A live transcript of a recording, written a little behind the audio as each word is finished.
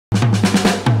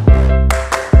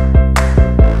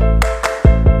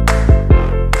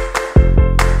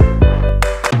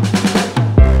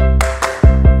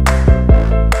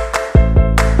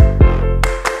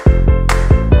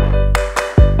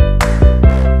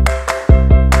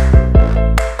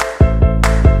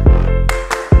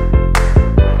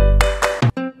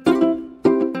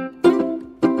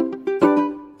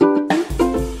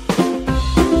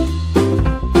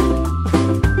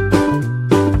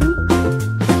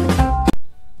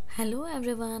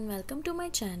welcome to my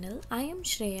channel. I am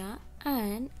Shreya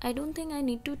and I don't think I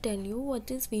need to tell you what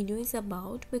this video is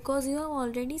about because you have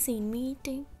already seen me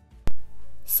eating.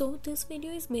 So this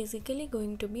video is basically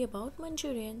going to be about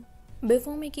Manchurian.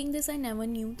 Before making this I never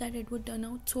knew that it would turn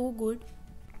out so good.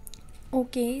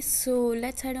 Okay, so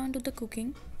let's head on to the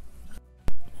cooking.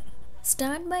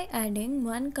 Start by adding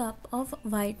 1 cup of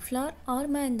white flour or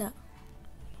maida.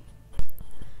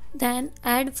 Then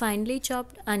add finely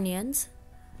chopped onions,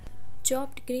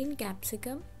 chopped green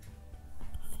capsicum,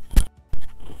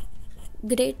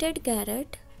 grated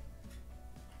carrot,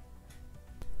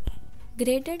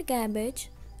 grated cabbage.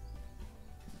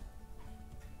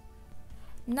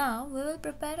 Now we will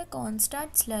prepare a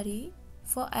cornstarch slurry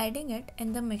for adding it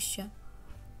in the mixture.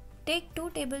 Take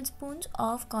 2 tablespoons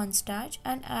of cornstarch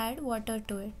and add water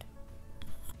to it.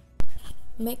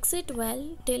 Mix it well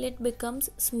till it becomes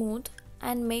smooth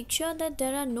and make sure that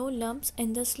there are no lumps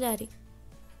in the slurry.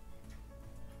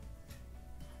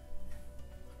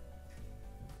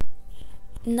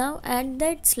 Now add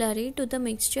that slurry to the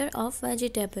mixture of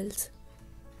vegetables.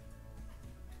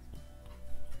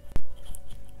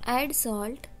 Add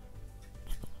salt,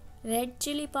 red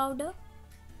chili powder,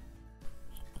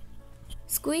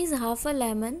 squeeze half a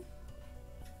lemon.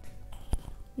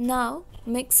 Now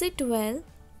mix it well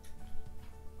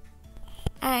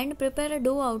and prepare a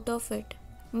dough out of it.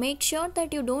 Make sure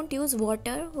that you don't use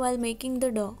water while making the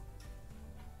dough.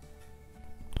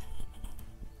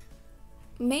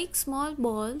 Make small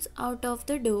balls out of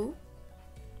the dough.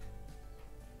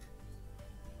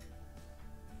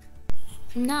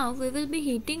 Now we will be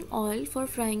heating oil for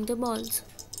frying the balls.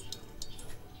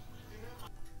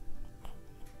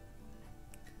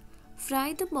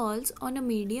 Fry the balls on a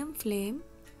medium flame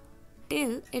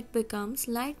till it becomes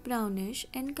light brownish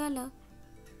in color.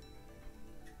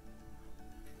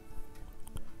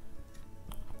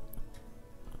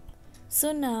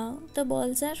 So now the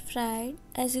balls are fried,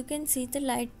 as you can see the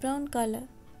light brown color.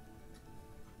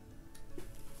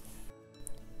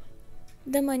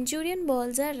 The Manchurian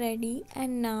balls are ready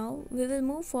and now we will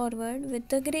move forward with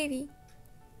the gravy.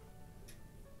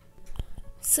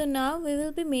 So now we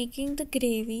will be making the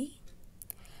gravy.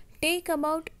 Take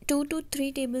about 2 to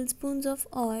 3 tablespoons of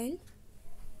oil.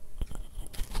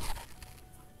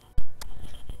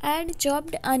 Add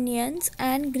chopped onions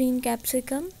and green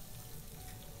capsicum.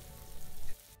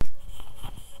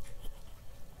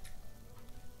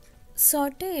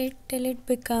 Saute it till it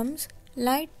becomes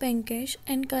light pinkish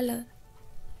in color.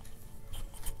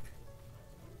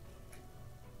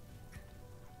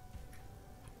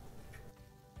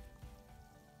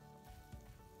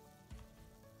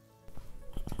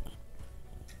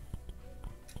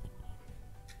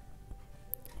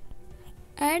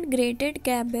 Add grated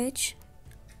cabbage,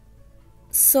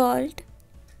 salt,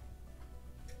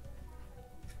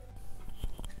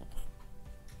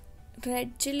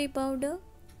 red chili powder,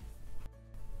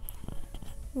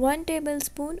 1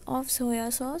 tablespoon of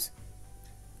soya sauce,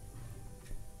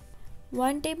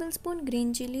 1 tablespoon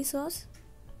green chili sauce,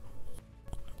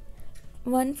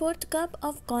 1/4 cup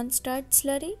of cornstarch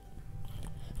slurry.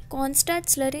 Cornstarch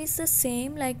slurry is the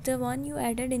same like the one you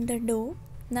added in the dough.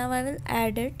 Now I will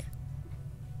add it.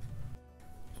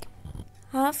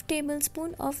 Half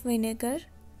tablespoon of vinegar.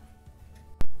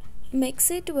 Mix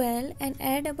it well and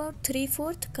add about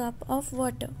 3/4 cup of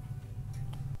water.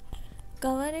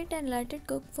 Cover it and let it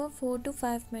cook for 4 to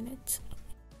 5 minutes.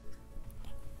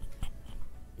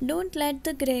 Don't let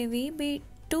the gravy be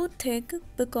too thick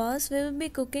because we will be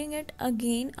cooking it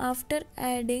again after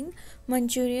adding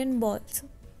Manchurian balls.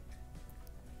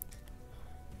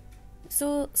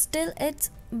 So still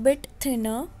it's bit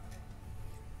thinner.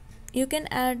 You can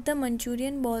add the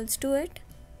Manchurian balls to it.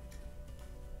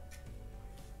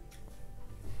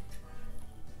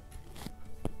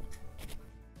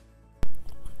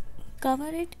 Cover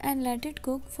it and let it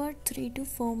cook for 3 to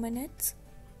 4 minutes.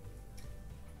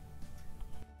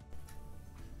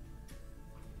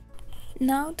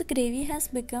 Now the gravy has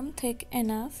become thick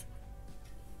enough.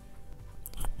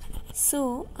 So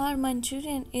our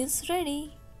Manchurian is ready.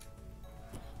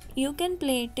 You can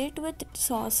plate it with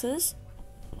sauces.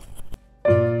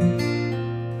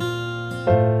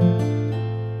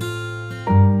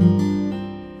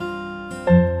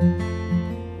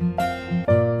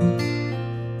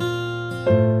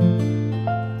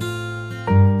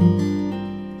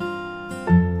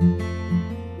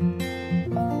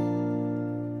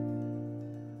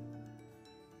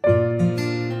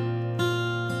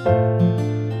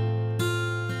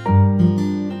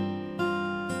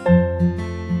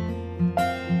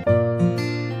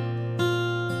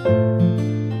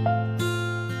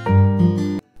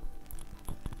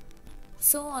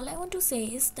 all I want to say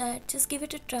is that just give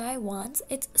it a try once.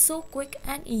 It's so quick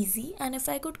and easy, and if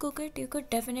I could cook it, you could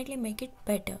definitely make it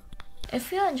better.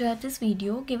 If you enjoyed this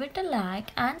video, give it a like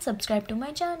and subscribe to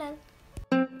my channel.